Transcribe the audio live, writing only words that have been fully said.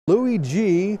Louie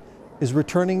G is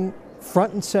returning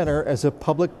front and center as a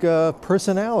public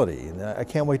personality. And I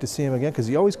can't wait to see him again because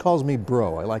he always calls me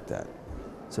bro. I like that.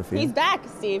 Sophia? He's back,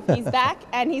 Steve. He's back,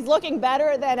 and he's looking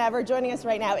better than ever. Joining us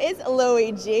right now is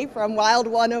Louie G from Wild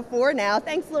 104 now.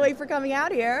 Thanks, Louie, for coming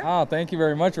out here. Oh, thank you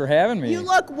very much for having me. You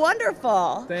look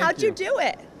wonderful. How'd you do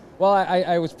it? Well,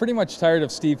 I was pretty much tired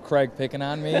of Steve Craig picking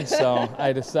on me, so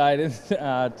I decided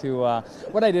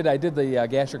what I did the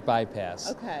gastric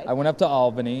bypass. Okay. I went up to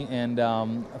Albany, and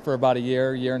for about a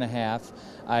year and a half,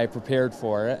 I prepared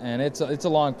for it, and it's a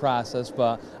long process,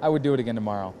 but I would do it again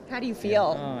tomorrow. How do you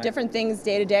feel? Yeah. Different things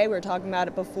day to day. We were talking about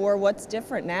it before. What's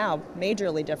different now?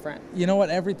 Majorly different. You know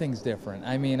what? Everything's different.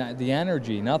 I mean, the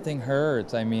energy, nothing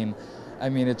hurts. I mean,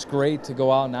 it's great to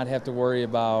go out and not have to worry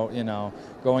about,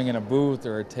 going in a booth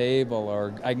or a table,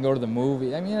 or I can go to the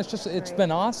movie. I mean, it's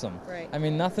been awesome. Right. I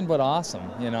mean, nothing but awesome,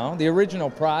 The original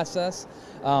process,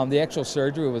 the actual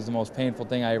surgery was the most painful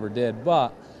thing I ever did,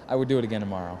 but I would do it again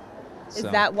tomorrow. Is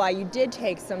that why you did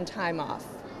take some time off,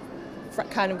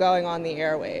 kind of going on the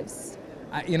airwaves?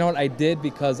 You know what, I did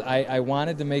because I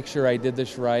wanted to make sure I did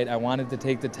this right. I wanted to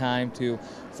take the time to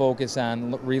focus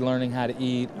on relearning how to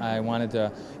eat. I wanted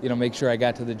to, make sure I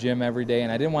got to the gym every day,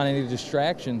 and I didn't want any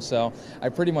distractions, so I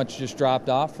pretty much just dropped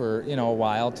off for, a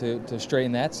while to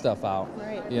straighten that stuff out.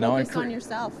 Right, focus on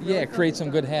yourself. Really yeah, create some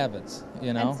good habits,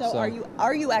 And so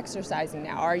are you exercising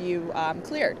now? Are you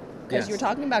cleared? Because you were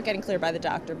talking about getting cleared by the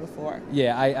doctor before.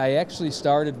 Yeah, I actually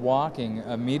started walking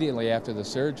immediately after the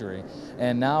surgery,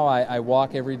 and now I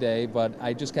walk every day, but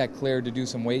I just got cleared to do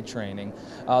some weight training.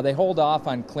 They hold off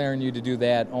on clearing you to do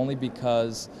that only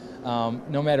because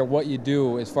no matter what you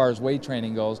do as far as weight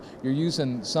training goes, you're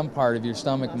using some part of your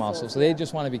stomach muscle, so they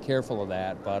just want to be careful of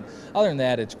that. But other than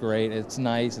that, it's great, it's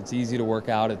nice, it's easy to work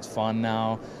out, it's fun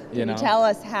now. Can you tell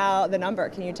us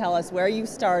can you tell us where you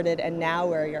started and now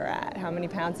where you're at? How many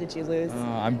pounds did you lose?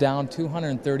 I'm down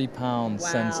 230 pounds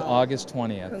since August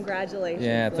 20th. Congratulations.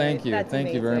 Yeah, thank you.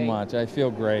 Thank you very much. I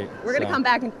feel great. We're going to come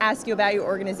back and ask you about your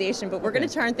organization, but we're going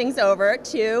to turn things over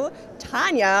to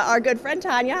Tanya, our good friend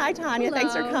Tanya. Hi, Tanya. Hello.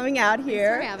 Thanks for coming out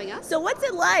here. Thanks for having us. So what's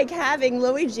it like having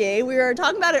Louie G? We were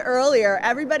talking about it earlier.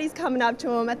 Everybody's coming up to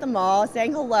him at the mall,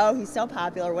 saying hello. He's so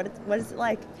popular. What is it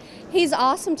like? He's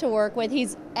awesome to work with.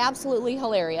 He's absolutely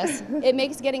hilarious. It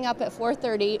makes getting up at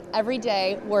 4:30 every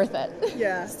day worth it.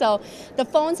 Yeah. So the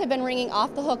phones have been ringing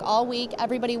off the hook all week.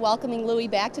 Everybody welcoming Louie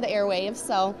back to the airwaves.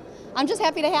 So I'm just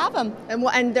happy to have him.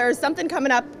 And there's something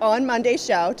coming up on Monday's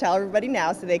show. Tell everybody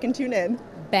now so they can tune in.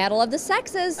 Battle of the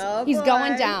Sexes. Oh, he's boy.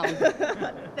 going down.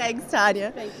 Thanks,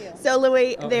 Tanya. Thank you. So,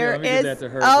 Louie, there is.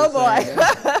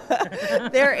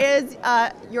 There is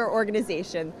your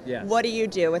organization. Yes. What do you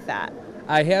do with that?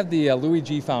 I have the Louie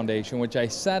G Foundation, which I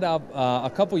set up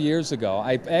a couple years ago.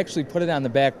 I actually put it on the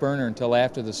back burner until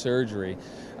after the surgery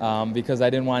because I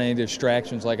didn't want any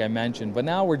distractions, like I mentioned. But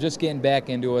now we're just getting back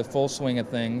into a full swing of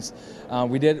things.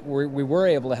 We were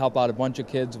able to help out a bunch of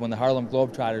kids when the Harlem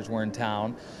Globetrotters were in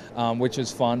town, which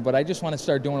is fun. But I just want to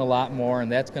start doing a lot more,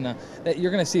 and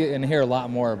you're gonna see and hear a lot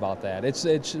more about that.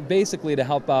 It's basically to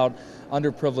help out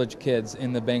underprivileged kids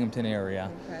in the Binghamton area.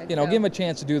 Okay, give them a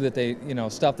chance to do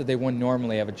stuff that they wouldn't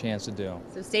normally have a chance to do.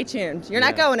 So stay tuned. You're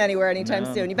not going anywhere anytime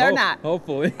soon. You better not.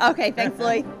 Hopefully. Okay, thanks,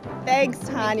 Louie. Thanks,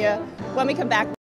 Tanya. When we come back.